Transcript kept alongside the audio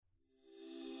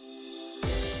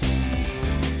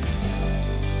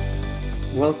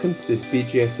Welcome to this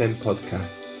BGSM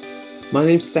podcast. My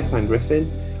name's Stefan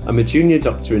Griffin. I'm a junior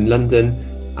doctor in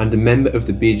London and a member of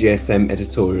the BGSM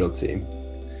editorial team.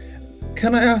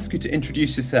 Can I ask you to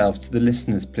introduce yourselves to the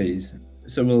listeners, please?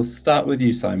 So we'll start with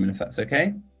you, Simon, if that's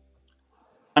okay.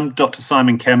 I'm Dr.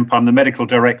 Simon Kemp. I'm the medical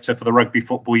director for the Rugby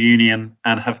Football Union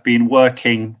and have been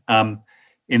working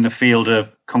in the field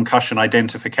of concussion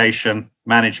identification,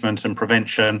 management and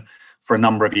prevention for a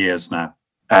number of years now.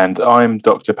 And I'm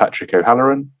Dr. Patrick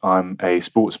O'Halloran. I'm a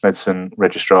sports medicine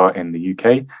registrar in the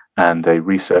UK and a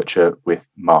researcher with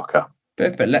Marker.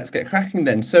 Perfect. Let's get cracking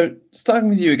then. So starting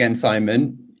with you again,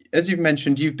 Simon, as you've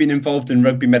mentioned, you've been involved in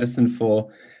rugby medicine for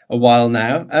a while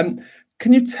now.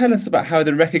 Can you tell us about how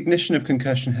the recognition of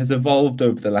concussion has evolved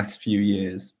over the last few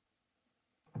years?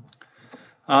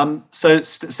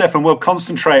 Stefan, we'll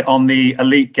concentrate on the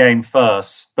elite game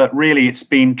first, but really it's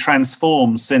been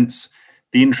transformed since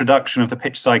the introduction of the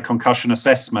pitchside concussion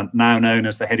assessment, now known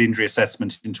as the head injury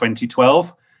assessment, in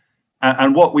 2012.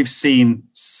 And what we've seen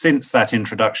since that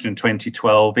introduction in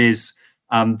 2012 is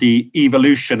the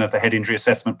evolution of the head injury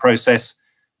assessment process.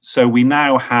 So we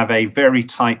now have a very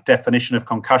tight definition of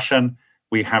concussion.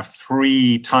 We have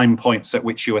 3 time points at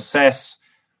which you assess.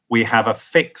 We have a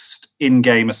fixed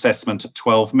in-game assessment at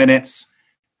 12 minutes.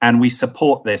 And we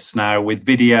support this now with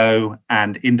video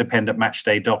and independent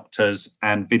matchday doctors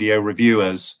and video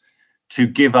reviewers to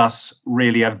give us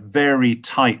really a very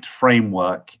tight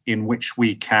framework in which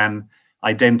we can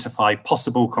identify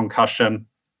possible concussion,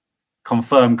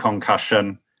 confirm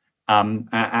concussion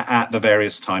at the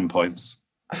various time points.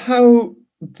 How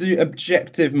do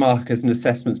objective markers and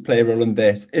assessments play a role in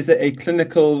this? Is it a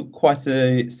clinical, quite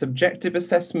a subjective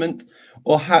assessment,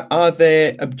 or are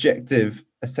there objective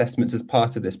assessments as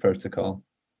part of this protocol?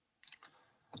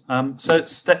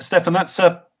 Stefan, that's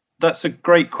a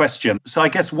great question. So I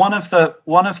guess one of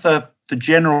the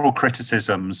general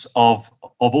criticisms of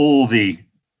all the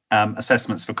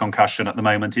assessments for concussion at the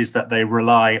moment is that they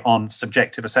rely on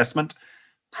subjective assessment,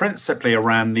 principally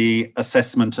around the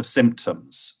assessment of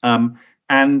symptoms.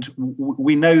 And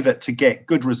we know that to get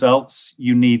good results,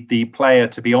 you need the player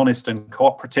to be honest and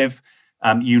cooperative.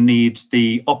 You need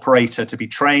the operator to be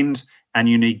trained, and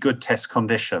you need good test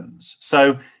conditions.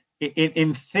 So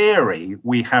in theory,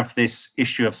 we have this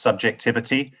issue of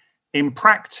subjectivity. In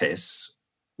practice,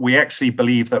 we actually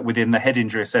believe that within the head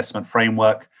injury assessment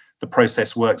framework, the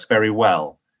process works very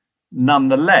well.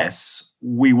 Nonetheless,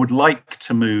 we would like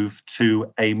to move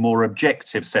to a more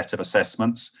objective set of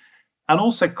assessments. And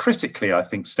also critically, I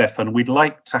think, Stefan, we'd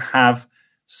like to have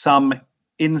some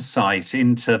insight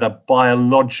into the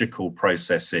biological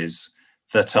processes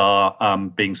that are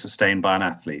being sustained by an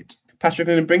athlete. Patrick,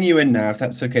 I'm going to bring you in now, if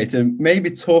that's okay, to maybe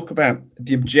talk about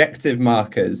the objective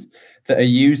markers that are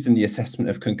used in the assessment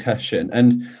of concussion.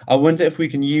 And I wonder if we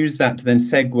can use that to then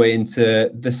segue into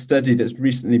the study that's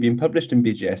recently been published in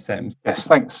BGSM. Yes,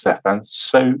 thanks, Stefan.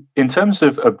 So in terms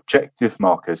of objective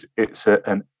markers, it's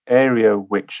an area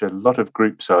which a lot of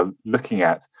groups are looking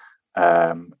at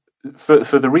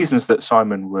for the reasons that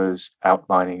Simon was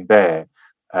outlining there.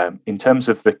 In terms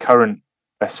of the current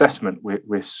assessment,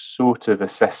 we're sort of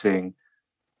assessing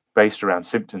based around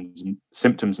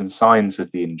symptoms and signs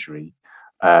of the injury,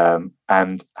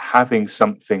 and having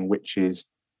something which is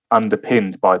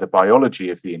underpinned by the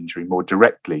biology of the injury more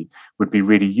directly would be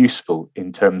really useful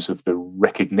in terms of the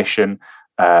recognition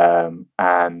and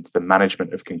the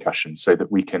management of concussion, so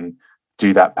that we can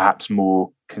do that perhaps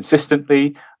more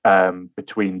consistently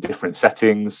between different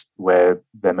settings where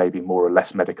there may be more or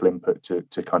less medical input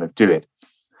to kind of do it.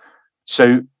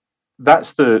 So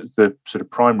that's the sort of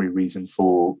primary reason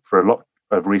for a lot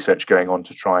of research going on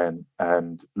to try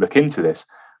and look into this.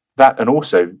 That, and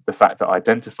also the fact that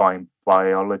identifying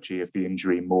biology of the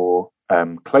injury more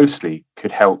closely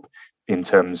could help in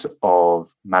terms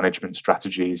of management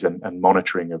strategies and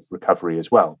monitoring of recovery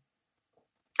as well.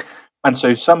 And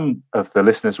so some of the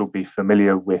listeners will be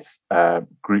familiar with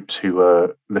groups who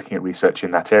are looking at research in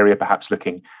that area, perhaps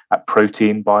looking at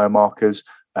protein biomarkers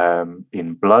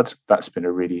in blood. That's been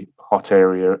a really hot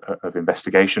area of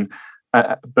investigation,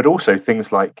 but also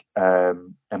things like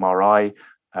MRI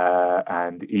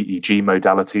and EEG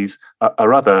modalities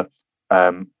are other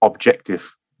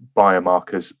objective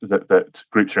biomarkers that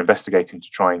groups are investigating to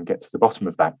try and get to the bottom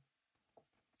of that.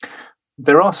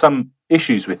 There are some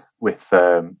issues with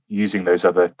using those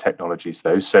other technologies,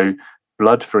 though. So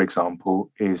blood, for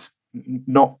example, is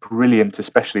not brilliant,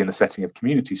 especially in the setting of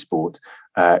community sport,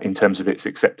 in terms of its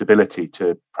acceptability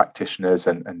to practitioners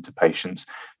and to patients.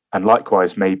 And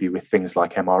likewise, maybe with things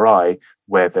like MRI,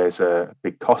 where there's a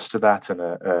big cost to that and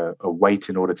a wait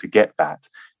in order to get that,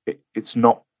 it's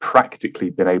not practically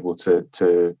been able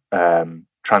to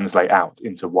translate out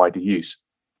into wider use.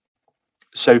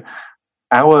 So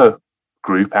our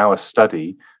group, our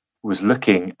study, was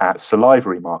looking at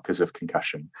salivary markers of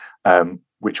concussion,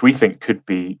 which we think could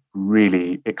be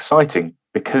really exciting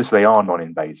because they are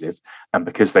non-invasive and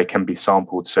because they can be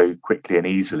sampled so quickly and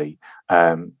easily.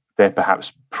 They're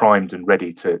perhaps primed and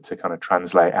ready to kind of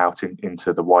translate out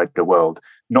into the wider world,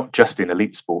 not just in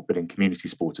elite sport, but in community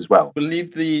sport as well. We'll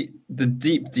leave the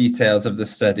deep details of the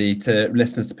study to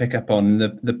listeners to pick up on.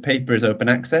 The paper is open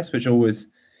access, which always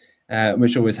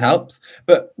helps.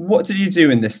 But what did you do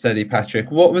in this study,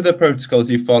 Patrick? What were the protocols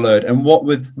you followed, and what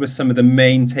were some of the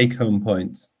main take-home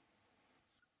points?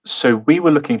 So we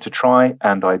were looking to try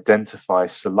and identify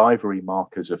salivary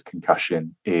markers of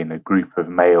concussion in a group of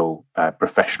male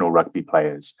professional rugby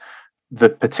players. The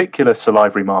particular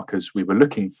salivary markers we were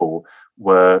looking for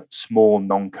were small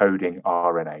non-coding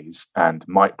RNAs and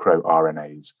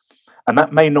microRNAs. And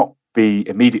that may not be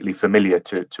immediately familiar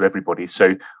to everybody.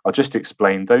 So I'll just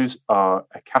explain. Those are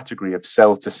a category of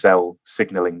cell-to-cell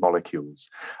signaling molecules.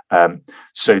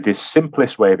 So the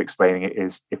simplest way of explaining it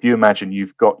is, if you imagine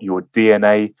you've got your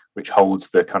DNA, which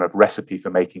holds the kind of recipe for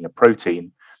making a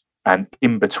protein, and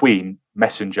in between,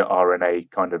 messenger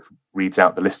RNA kind of reads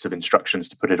out the list of instructions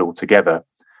to put it all together.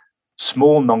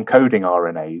 Small non-coding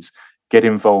RNAs get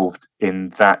involved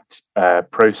in that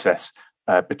process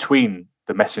between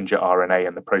the messenger RNA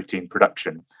and the protein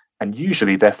production. And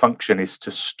usually their function is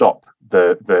to stop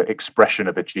the expression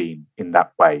of a gene in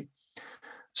that way.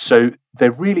 So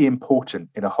they're really important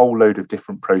in a whole load of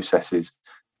different processes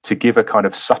to give a kind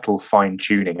of subtle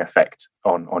fine-tuning effect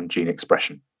on gene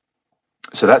expression.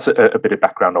 So that's a bit of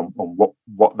background on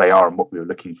what they are and what we were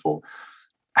looking for.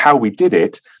 How we did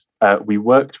it, we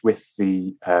worked with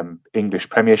the English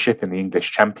Premiership and the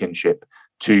English Championship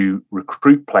to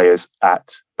recruit players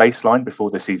at baseline before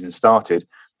the season started,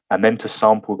 and then to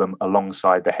sample them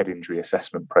alongside the head injury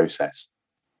assessment process.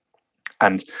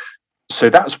 And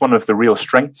so that's one of the real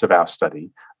strengths of our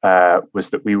study, was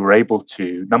that we were able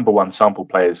to, number one, sample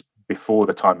players before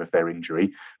the time of their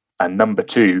injury, and number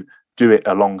two, do it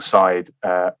alongside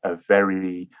a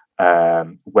very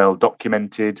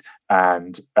well-documented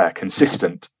and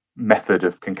consistent method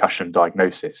of concussion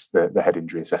diagnosis, the head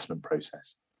injury assessment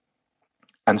process.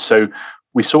 And so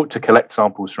we sought to collect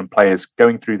samples from players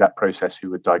going through that process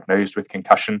who were diagnosed with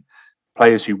concussion,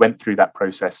 players who went through that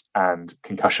process and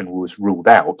concussion was ruled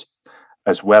out,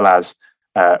 as well as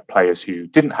players who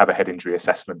didn't have a head injury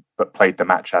assessment but played the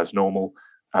match as normal,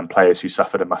 and players who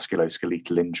suffered a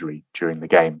musculoskeletal injury during the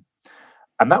game.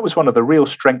 And that was one of the real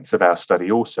strengths of our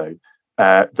study also,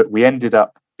 that we ended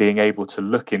up being able to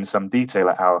look in some detail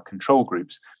at our control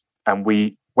groups, and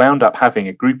we wound up having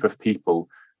a group of people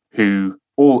who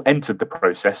all entered the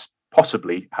process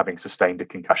possibly having sustained a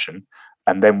concussion,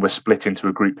 and then were split into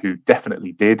a group who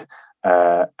definitely did,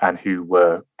 and who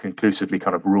were conclusively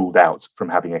kind of ruled out from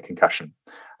having a concussion.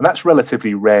 And that's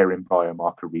relatively rare in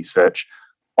biomarker research.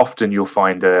 Often you'll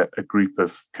find a group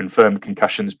of confirmed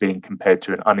concussions being compared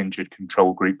to an uninjured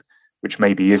control group, which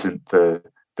maybe isn't the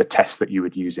test that you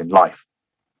would use in life.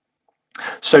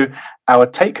 So our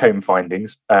take-home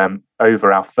findings,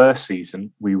 over our first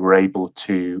season, we were able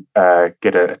to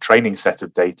get a training set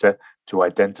of data to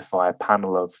identify a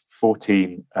panel of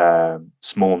 14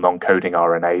 small non-coding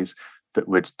RNAs that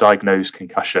would diagnose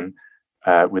concussion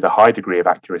with a high degree of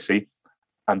accuracy.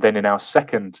 And then in our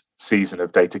second season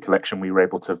of data collection, we were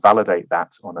able to validate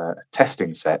that on a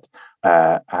testing set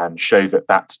and show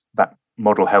that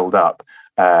model held up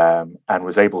and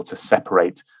was able to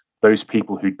separate those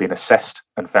people who'd been assessed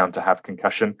and found to have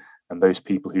concussion and those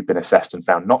people who'd been assessed and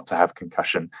found not to have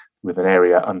concussion, with an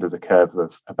area under the curve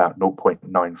of about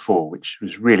 0.94, which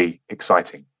was really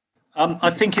exciting.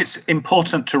 I think it's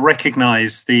important to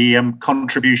recognise the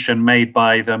contribution made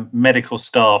by the medical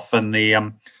staff and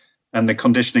the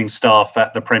conditioning staff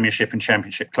at the Premiership and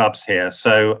Championship clubs here.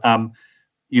 So,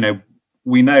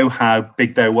 we know how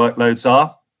big their workloads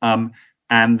are,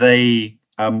 and they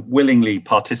willingly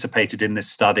participated in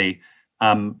this study,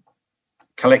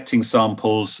 collecting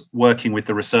samples, working with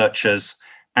the researchers,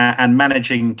 and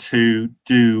managing to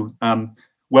do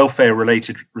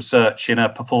welfare-related research in a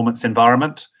performance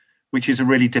environment, which is a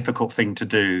really difficult thing to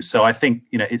do. So I think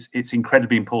it's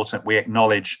incredibly important we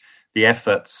acknowledge the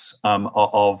efforts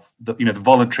of the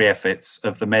voluntary efforts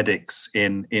of the medics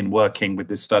in working with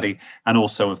this study, and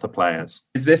also of the players.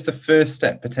 Is this the first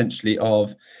step potentially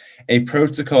of a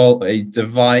protocol, a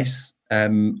device,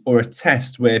 or a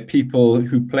test where people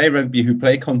who play rugby, who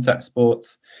play contact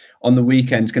sports on the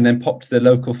weekend, can then pop to the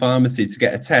local pharmacy to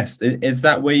get a test. Is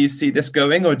that where you see this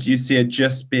going, or do you see it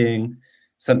just being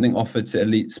something offered to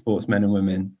elite sportsmen and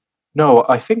women? No,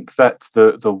 I think that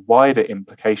the wider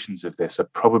implications of this are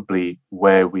probably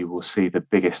where we will see the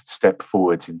biggest step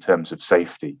forwards in terms of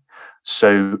safety.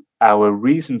 So our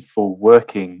reason for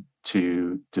working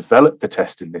to develop the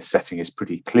test in this setting is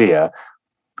pretty clear.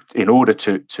 In order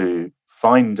to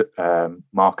find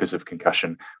markers of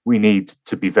concussion, we need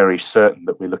to be very certain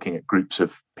that we're looking at groups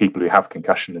of people who have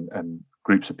concussion and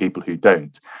groups of people who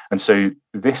don't. And so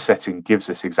this setting gives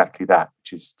us exactly that,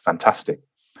 which is fantastic.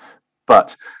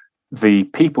 But the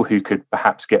people who could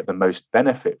perhaps get the most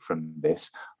benefit from this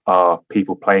are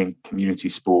people playing community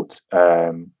sport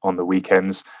on the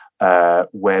weekends,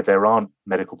 where there aren't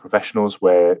medical professionals,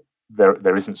 where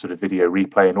there isn't sort of video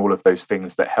replay and all of those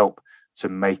things that help to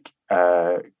make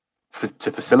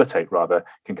to facilitate rather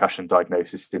concussion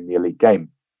diagnosis in the elite game.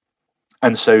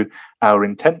 And so our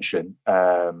intention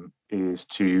is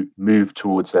to move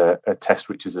towards a test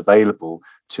which is available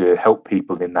to help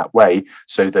people in that way,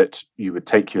 so that you would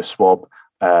take your swab,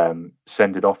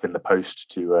 send it off in the post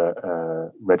to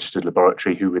a registered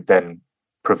laboratory, who would then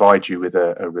provide you with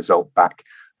a result back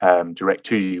direct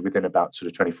to you within about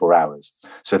sort of 24 hours.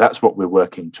 So that's what we're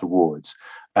working towards.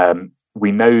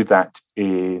 We know that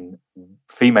in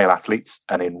female athletes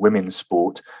and in women's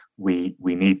sport, we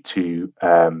need to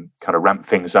kind of ramp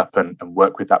things up and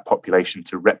work with that population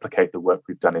to replicate the work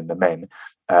we've done in the men,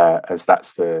 as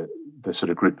that's the sort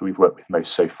of group that we've worked with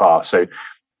most so far. So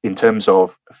in terms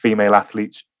of female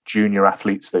athletes, junior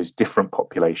athletes, those different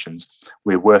populations,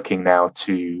 we're working now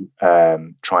to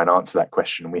try and answer that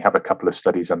question. And we have a couple of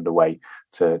studies underway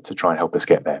to try and help us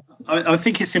get there. I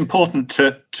think it's important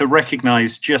to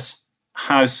recognise just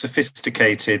how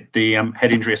sophisticated the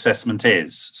head injury assessment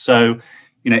is. So,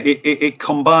 it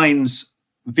combines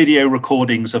video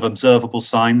recordings of observable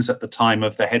signs at the time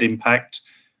of the head impact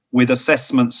with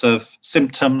assessments of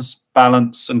symptoms,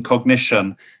 balance and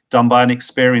cognition done by an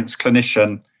experienced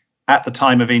clinician at the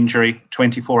time of injury,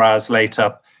 24 hours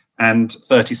later and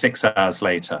 36 hours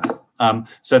later.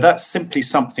 So that's simply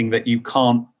something that you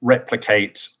can't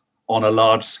replicate on a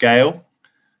large scale.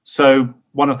 So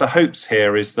one of the hopes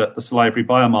here is that the salivary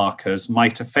biomarkers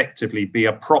might effectively be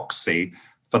a proxy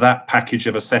for that package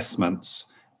of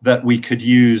assessments that we could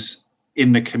use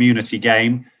in the community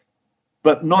game,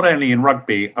 but not only in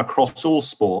rugby, across all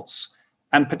sports,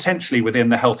 and potentially within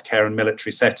the healthcare and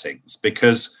military settings,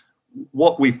 because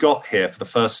what we've got here for the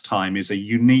first time is a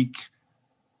unique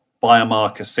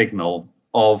biomarker signal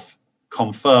of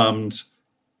confirmed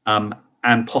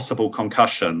and possible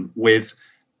concussion with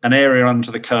an area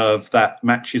under the curve that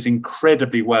matches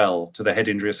incredibly well to the head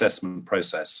injury assessment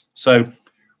process. So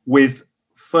with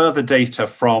further data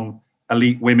from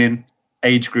elite women,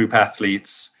 age group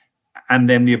athletes, and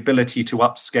then the ability to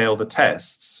upscale the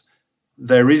tests,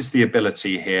 there is the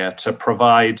ability here to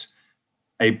provide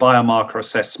a biomarker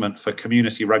assessment for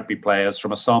community rugby players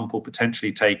from a sample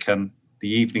potentially taken the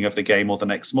evening of the game or the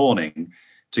next morning,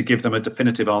 to give them a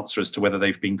definitive answer as to whether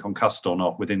they've been concussed or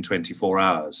not within 24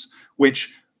 hours,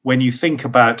 which, when you think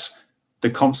about the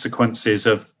consequences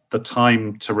of the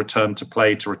time to return to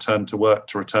play, to return to work,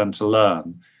 to return to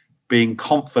learn, being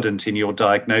confident in your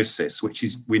diagnosis, which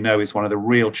is, we know, is one of the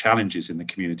real challenges in the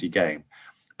community game,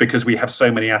 because we have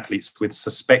so many athletes with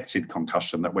suspected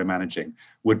concussion that we're managing,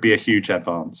 would be a huge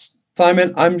advance.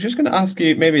 Simon, I'm just going to ask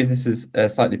you, maybe this is a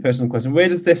slightly personal question, where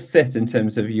does this sit in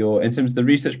terms of the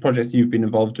research projects you've been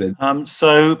involved with?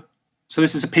 So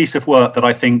this is a piece of work that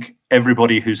I think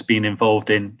everybody who's been involved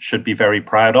in should be very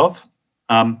proud of.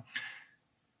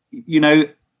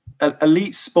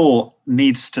 Elite sport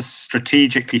needs to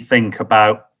strategically think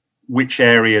about which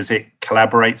areas it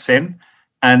collaborates in.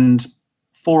 And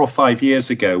 4 or 5 years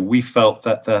ago, we felt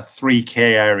that the 3 key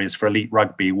areas for elite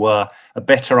rugby were a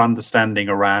better understanding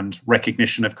around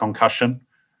recognition of concussion,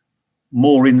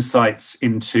 more insights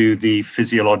into the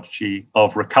physiology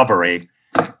of recovery,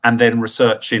 and then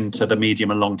research into the medium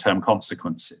and long-term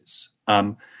consequences.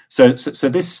 So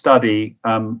this study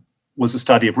was a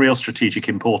study of real strategic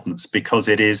importance because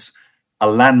it is a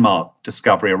landmark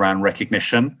discovery around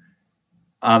recognition.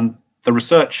 The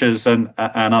researchers and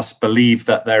us believe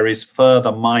that there is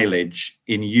further mileage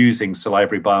in using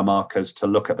salivary biomarkers to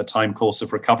look at the time course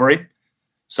of recovery.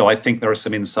 So I think there are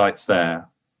some insights there.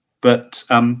 But,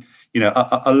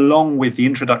 along with the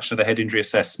introduction of the head injury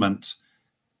assessment,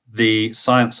 the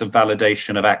science of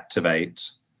validation of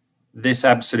Activate, this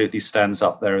absolutely stands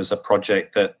up there as a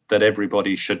project that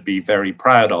everybody should be very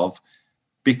proud of,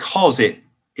 because it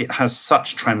has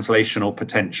such translational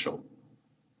potential.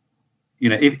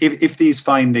 if these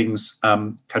findings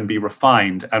can be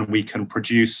refined and we can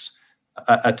produce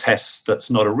a test that's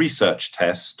not a research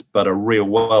test but a real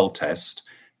world test,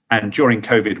 and during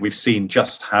COVID we've seen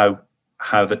just how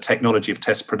the technology of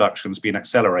test production has been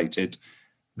accelerated,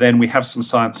 then we have some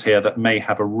science here that may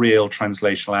have a real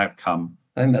translational outcome.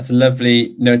 I think that's a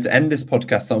lovely note to end this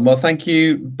podcast on. Well, thank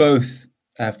you both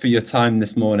for your time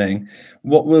this morning.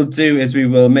 What we'll do is we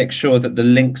will make sure that the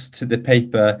links to the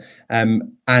paper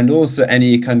and also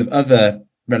any kind of other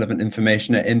relevant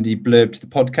information are in the blurb to the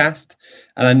podcast.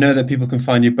 And I know that people can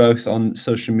find you both on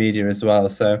social media as well.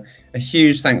 So a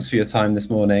huge thanks for your time this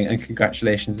morning and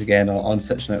congratulations again on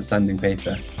such an outstanding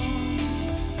paper.